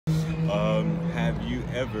Have you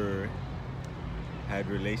ever had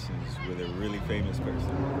relations with a really famous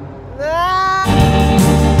person?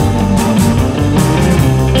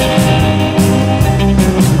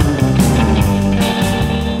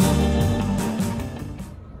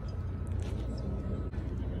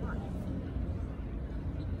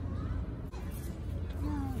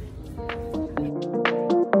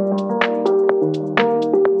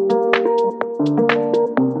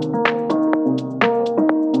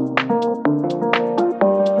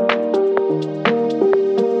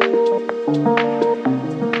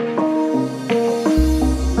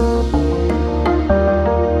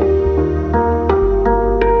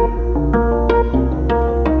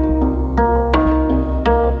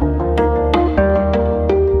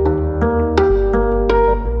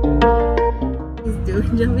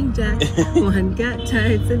 Jumping jacks. One got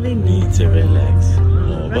tired, so they Need to relax.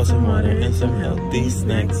 More about some water and some healthy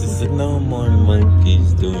snacks. This is no more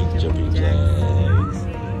monkeys doing jumping jacks.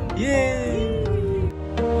 Yay!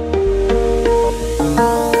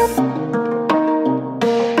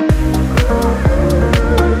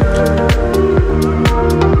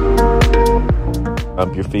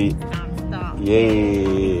 Bump your feet. Stop.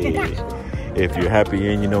 Yay! If you're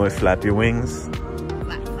happy and you know it, flap your wings.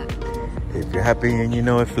 If you're happy and you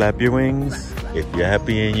know it, flap your wings. If you're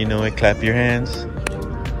happy and you know it, clap your hands.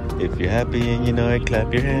 If you're happy and you know it,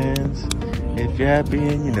 clap your hands. If you're happy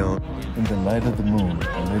and you know it. In the light of the moon,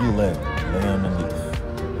 a little egg lay on the leaf.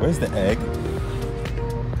 Where's the egg?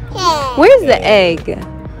 Where's the egg?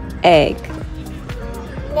 Egg.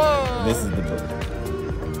 This is the book.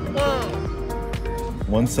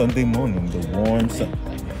 One Sunday morning, the warm sun.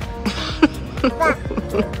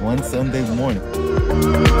 One Sunday morning.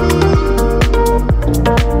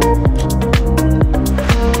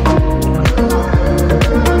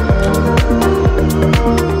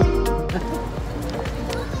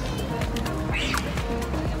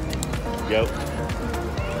 Yep.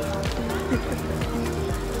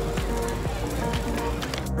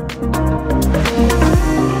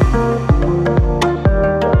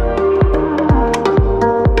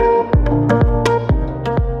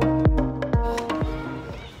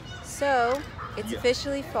 So, it's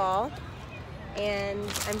officially fall, and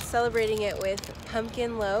I'm celebrating it with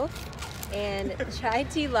pumpkin loaf and chai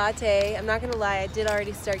tea latte. I'm not gonna lie, I did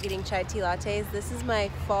already start getting chai tea lattes. This is my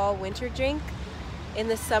fall winter drink. In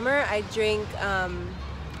the summer, I drink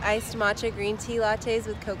iced matcha green tea lattes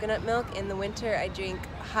with coconut milk. In the winter, I drink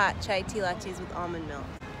hot chai tea lattes with almond milk.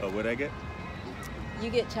 Oh, what'd I get? You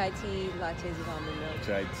get chai tea lattes with almond milk.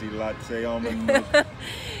 Chai tea latte, almond milk.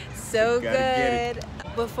 So Gotta get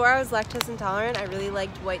good. Before I was lactose intolerant, I really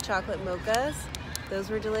liked white chocolate mochas. Those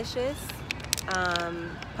were delicious.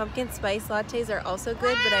 Pumpkin spice lattes are also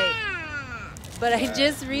good, but I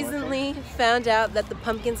just recently found out that the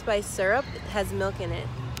pumpkin spice syrup has milk in it.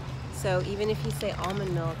 So even if you say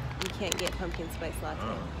almond milk, you can't get pumpkin spice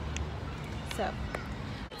latte. So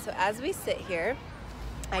as we sit here,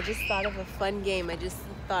 I just thought of a fun game. I just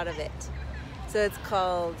thought of it. So it's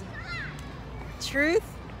called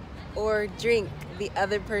Truth or Drink the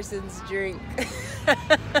Other Person's Drink.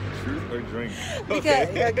 Truth or drink?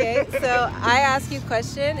 Okay, so I ask you a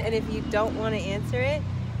question, and if you don't want to answer it,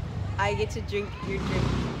 I get to drink your drink.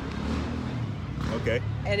 Okay.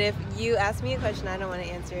 And if you ask me a question, I don't want to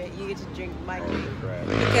answer it, you get to drink my drink. Right.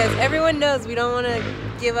 Because everyone knows we don't want to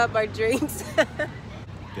give up our drinks.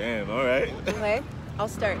 Damn, all right. Okay, I'll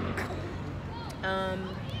start.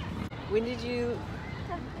 When did you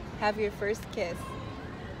have your first kiss?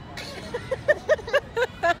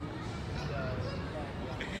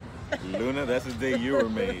 Luna, that's the day you were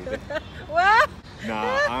made. What?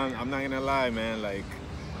 Nah, I'm not gonna lie, man. Like,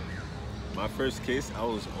 my first kiss, I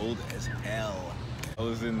was old as hell. I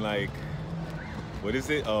was in like, what is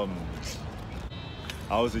it? I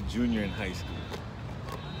was a junior in high school.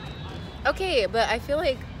 Okay, but I feel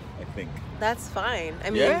like I think. that's fine. I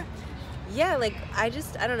mean, yeah, like I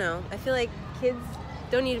don't know. I feel like kids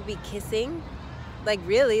don't need to be kissing. Like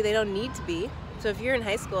really, they don't need to be. So if you're in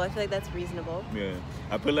high school, I feel like that's reasonable. Yeah,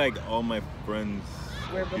 I feel like all my friends,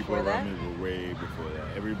 Were people before that? around me were way before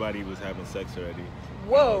that. Everybody was having sex already.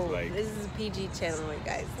 Whoa, I was like, this is a PG channel,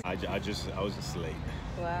 guys. I was just late.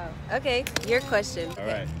 Wow. Okay, your question. All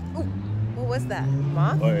right. Ooh, what was that?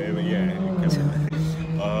 Moth? Oh yeah.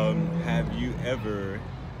 Have you ever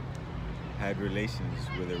had relations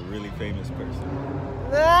with a really famous person?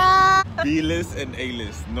 B-list and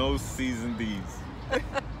A-list, no C's and D's.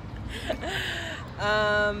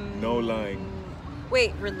 No lying.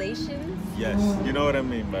 Wait, relations? Yes, you know what I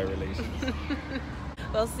mean by relations.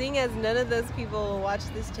 Well, seeing as none of those people will watch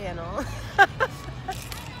this channel.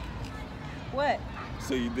 What?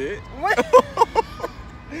 So you did? What?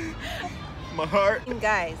 My heart.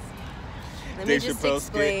 Guys, let me just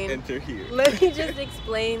explain. Enter here. Let me just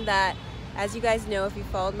explain that, as you guys know, if you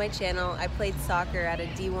followed my channel, I played soccer at a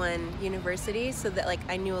D1 university, so that like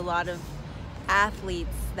I knew a lot of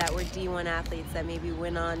athletes that were D1 athletes that maybe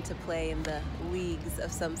went on to play in the leagues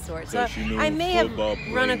of some sort. So I may have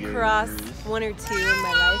run across one or two in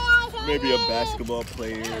my life. Maybe a basketball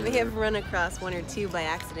player. I may have run across one or two by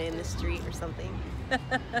accident in the street or something.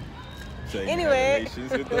 So anyway.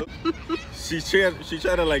 She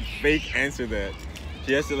tried to like fake answer that.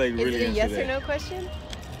 She has to like really answer that. Is it a yes or no question?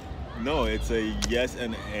 No, it's a yes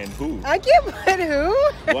and who. I can't put who.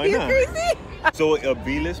 Why Are you not? crazy? So a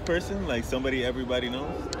B-list person, like somebody everybody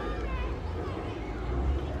knows?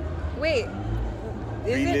 Wait.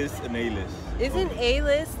 B-list and A-list. Isn't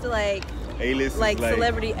A-list like A-list like is like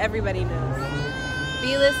celebrity everybody knows?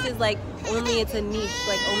 B-list is like only it's a niche,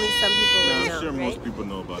 like only some people will know. I'm sure right? most people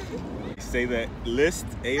know about them. Say that list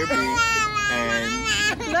A or B, and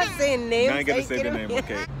I'm not saying names. now I gotta say the name.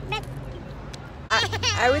 Okay.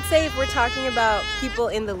 I would say if we're talking about people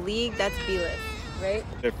in the league, that's B-list, right?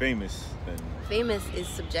 They're famous. Then. Famous is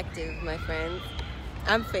subjective, my friends.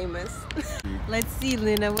 I'm famous. Let's see,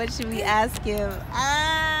 Luna. What should we ask him?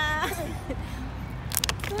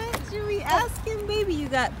 What should we ask him, baby? You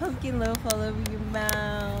got pumpkin loaf all over your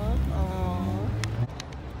mouth. Aww.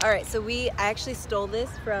 All right, so I actually stole this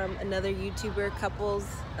from another YouTuber couples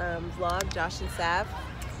vlog, Josh and Sav.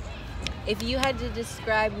 If you had to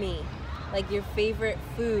describe me, like your favorite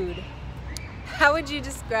food, how would you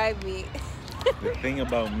describe me? The thing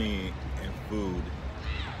about me and food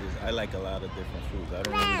is I like a lot of different foods. I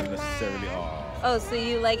don't really necessarily. Oh, so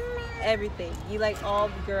you like everything? You like all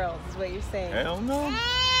the girls, is what you're saying? Hell no.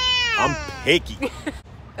 I'm picky.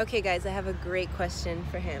 Okay, guys, I have a great question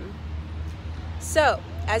for him. So,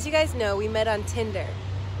 as you guys know, we met on Tinder.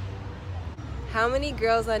 How many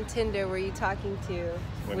girls on Tinder were you talking to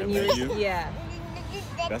when I met you? Yeah.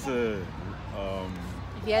 That's a.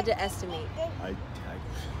 If you had to estimate.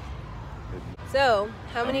 So,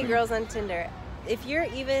 how many mean, girls on Tinder? If you're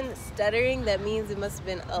even stuttering, that means it must have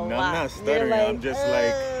been a lot. No, I'm not stuttering. Like, I'm just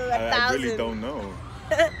like, I really don't know.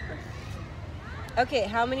 Okay,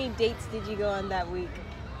 how many dates did you go on that week?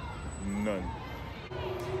 None.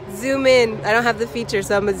 Zoom in. I don't have the feature,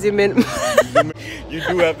 so I'm gonna zoom in. You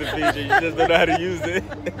do have the feature, you just don't know how to use it.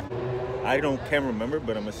 I can't remember,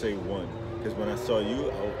 but I'm gonna say one. Because when I saw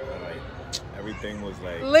you, everything was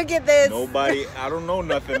like, look at this. Nobody, I don't know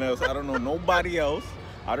nothing else. I don't know nobody else.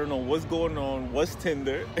 I don't know what's going on. What's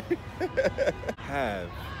Tinder? Have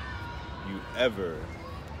you ever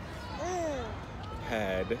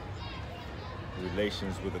had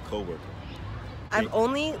relations with a coworker? I've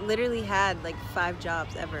only literally had like 5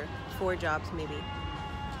 jobs ever. 4 jobs maybe.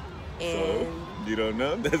 And so, you don't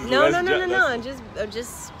know? That's no. I'm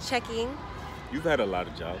just checking. You've had a lot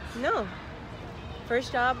of jobs. No.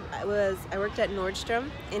 First job I worked at Nordstrom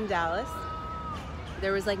in Dallas.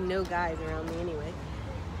 There was like no guys around me anyway.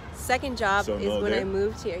 Second job is when I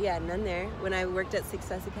moved here. Yeah, none there. When I worked at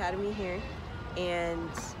Success Academy here. And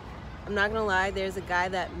I'm not gonna lie, there's a guy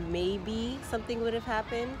that maybe something would have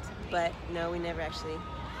happened, but no, we never actually.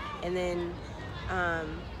 And then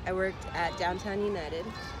I worked at Downtown United,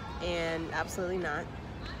 and absolutely not.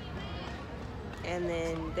 And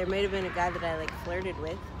then there might have been a guy that I like flirted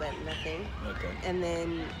with, but nothing. Okay. And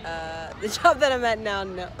then the job that I'm at now,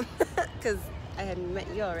 no, because I hadn't met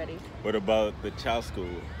you already. What about the child school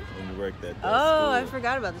when you worked at that school? I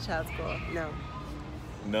forgot about the child school. No.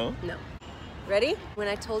 No? No. Ready? When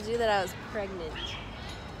I told you that I was pregnant,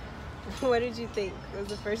 what did you think? What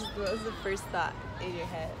was the first thought in your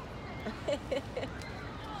head?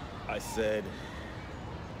 I said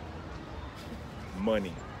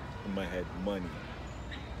money. In my head, money.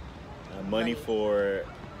 Money for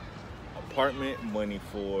apartment, money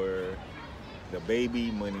for the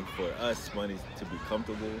baby, money for us, money to be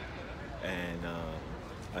comfortable. And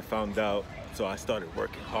I found out, so I started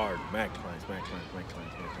working hard, Mac clients.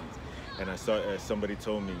 And I saw, somebody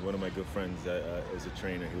told me, one of my good friends is a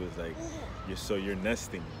trainer, he was like, you're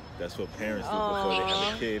nesting. That's what parents do before they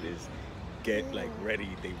have a kid, is get like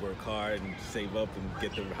ready. They work hard and save up and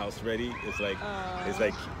get the house ready. It's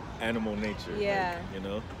like animal nature. Yeah. Like, you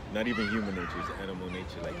know, not even human nature, it's animal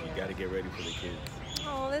nature. Like, you gotta get ready for the kids.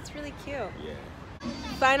 Oh, that's really cute. Yeah.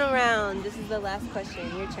 Final round. This is the last question.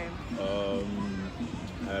 Your turn.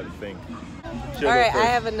 I have to think. All right, I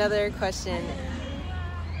have another question.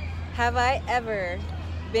 Have I ever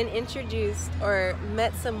been introduced or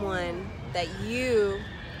met someone that you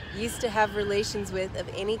used to have relations with of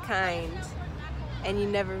any kind, and you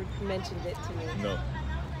never mentioned it to me? No.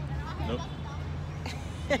 Nope.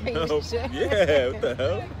 Nope. Sure? Yeah, what the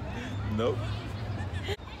hell? Nope.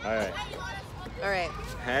 All right. All right.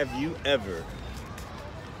 Have you ever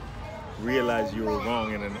realized you were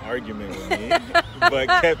wrong in an argument with me, but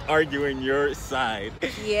kept arguing your side?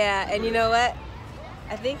 Yeah, and you know what?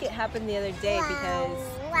 I think it happened the other day because...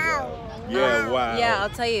 Yeah, wow. Yeah, I'll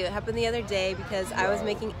tell you. It happened the other day because I was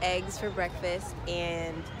making eggs for breakfast,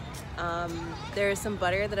 and there was some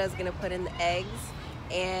butter that I was going to put in the eggs,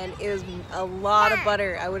 and it was a lot of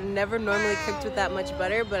butter. I would have never normally cooked with that much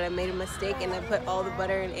butter, but I made a mistake and I put all the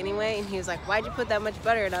butter in anyway. And he was like, "Why'd you put that much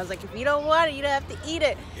butter?" And I was like, "If you don't want it, you don't have to eat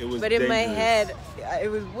it." But in my head, it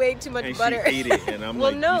was way too much butter. She ate it, and I'm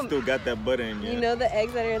well, like, no, you still got that butter in you. You know the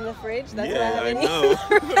eggs that are in the fridge? That's yeah, what I haven't know.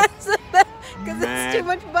 Because it's too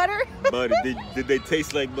much butter. Butter. Did they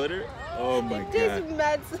taste like butter? Oh my god. It tastes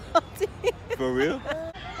mad salty. For real?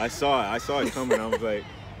 I saw it coming. I was like,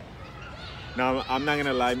 no, I'm not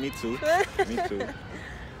gonna lie. Me too. Me too.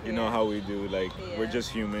 You know how we do. Like we're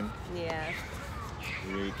just human. Yeah.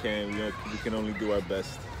 We can only do our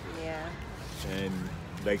best. Yeah. And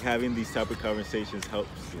like having these type of conversations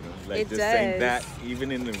helps. You know, like it just does. saying that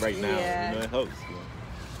even in the right now. Yeah. You know, it helps. You know?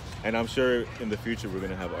 And I'm sure in the future we're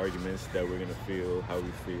gonna have arguments that we're gonna feel how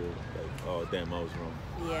we feel. Like, oh damn, I was wrong.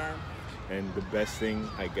 Yeah. And the best thing,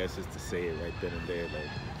 I guess, is to say it right then and there.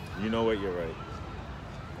 Like, you know what, you're right.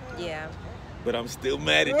 Yeah. But I'm still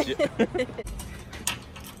mad at you.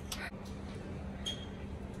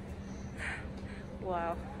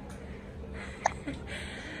 Wow.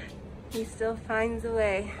 He still finds a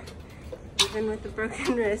way, even with the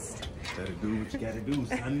broken wrist. Gotta do what you gotta do,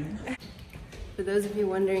 son. For those of you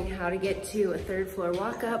wondering how to get to a third floor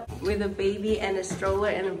walk up with a baby and a stroller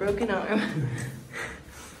and a broken arm,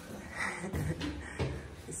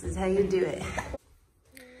 this is how you do it.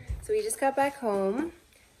 So we just got back home,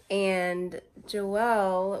 and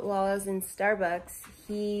Joel, while I was in Starbucks,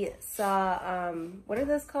 he saw, what are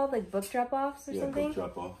those called? Like book drop-offs or something? Yeah, book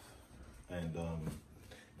drop-off. And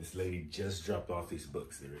this lady just dropped off these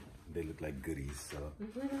books. They look like goodies. So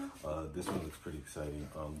this one looks pretty exciting.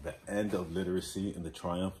 The End of Literacy and the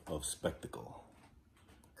Triumph of Spectacle.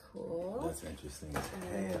 Cool. That's interesting as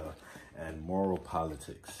hell. And Moral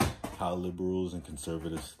Politics, How Liberals and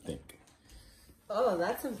Conservatives Think. Oh,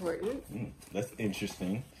 that's important. That's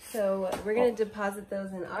interesting. So we're going to deposit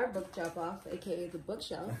those in our book drop-off, aka the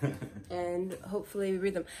bookshelf, and hopefully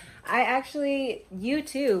read them. I actually, you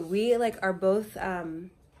too, we like are both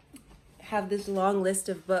have this long list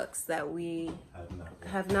of books that we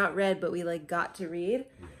have not read, but we like got to read.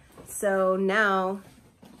 Yeah. So now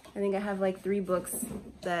I think I have like 3 books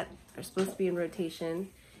that are supposed to be in rotation.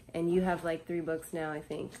 And you have like 3 books now, I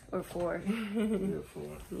think, or 4. 3 or 4.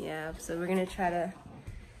 Yeah, so we're gonna try to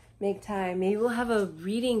make time. Maybe we'll have a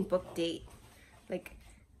reading book date, like,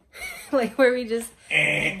 like where we just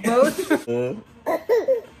both.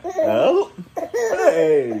 Oh,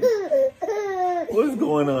 hey, what's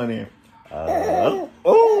going on here? Oh,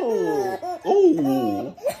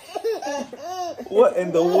 what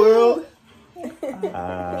in the world?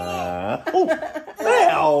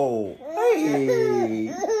 Oh,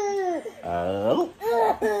 hey.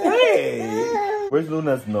 Hey. Where's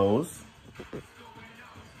Luna's nose?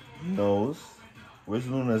 Nose. Where's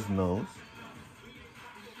Luna's nose?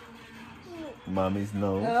 Mommy's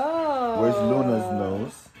nose. Oh. Where's Luna's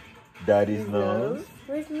nose? Daddy's nose.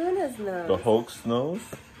 Where's Luna's nose? The Hulk's nose.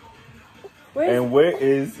 Where's... And where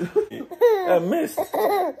is... I missed.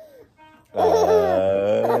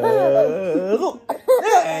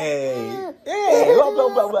 Hey! Hey!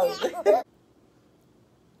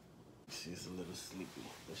 She's a little sleepy,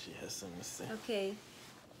 but she has something to say. Okay.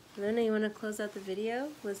 Luna, you want to close out the video?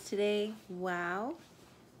 Was today wow?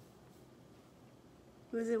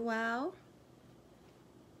 Was it wow?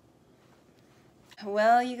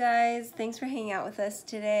 Well, you guys, thanks for hanging out with us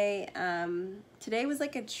today. Today was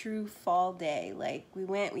like a true fall day. Like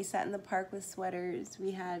we sat in the park with sweaters,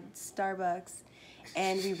 we had Starbucks,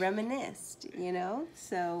 and we reminisced, you know?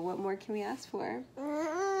 So what more can we ask for?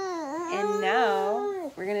 And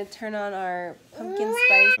now we're gonna turn on our pumpkin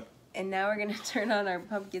spice. And now we're gonna turn on our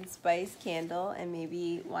pumpkin spice candle and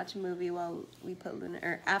maybe watch a movie while we put Luna,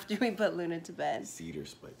 or after we put Luna to bed. Cedar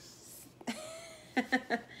spice.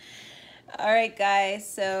 All right, guys.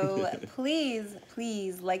 So please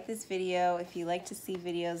like this video. If you like to see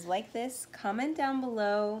videos like this, comment down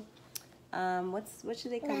below. What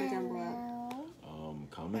should they comment down below?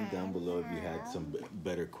 Comment down below if you had some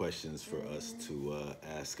better questions for us to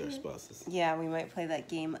ask our spouses. Yeah, we might play that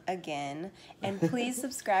game again. And please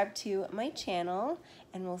subscribe to my channel,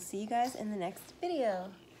 and we'll see you guys in the next video.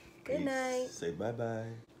 Good night. Say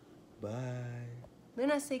bye-bye. Bye.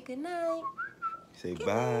 Luna, say good night. Say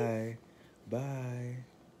bye.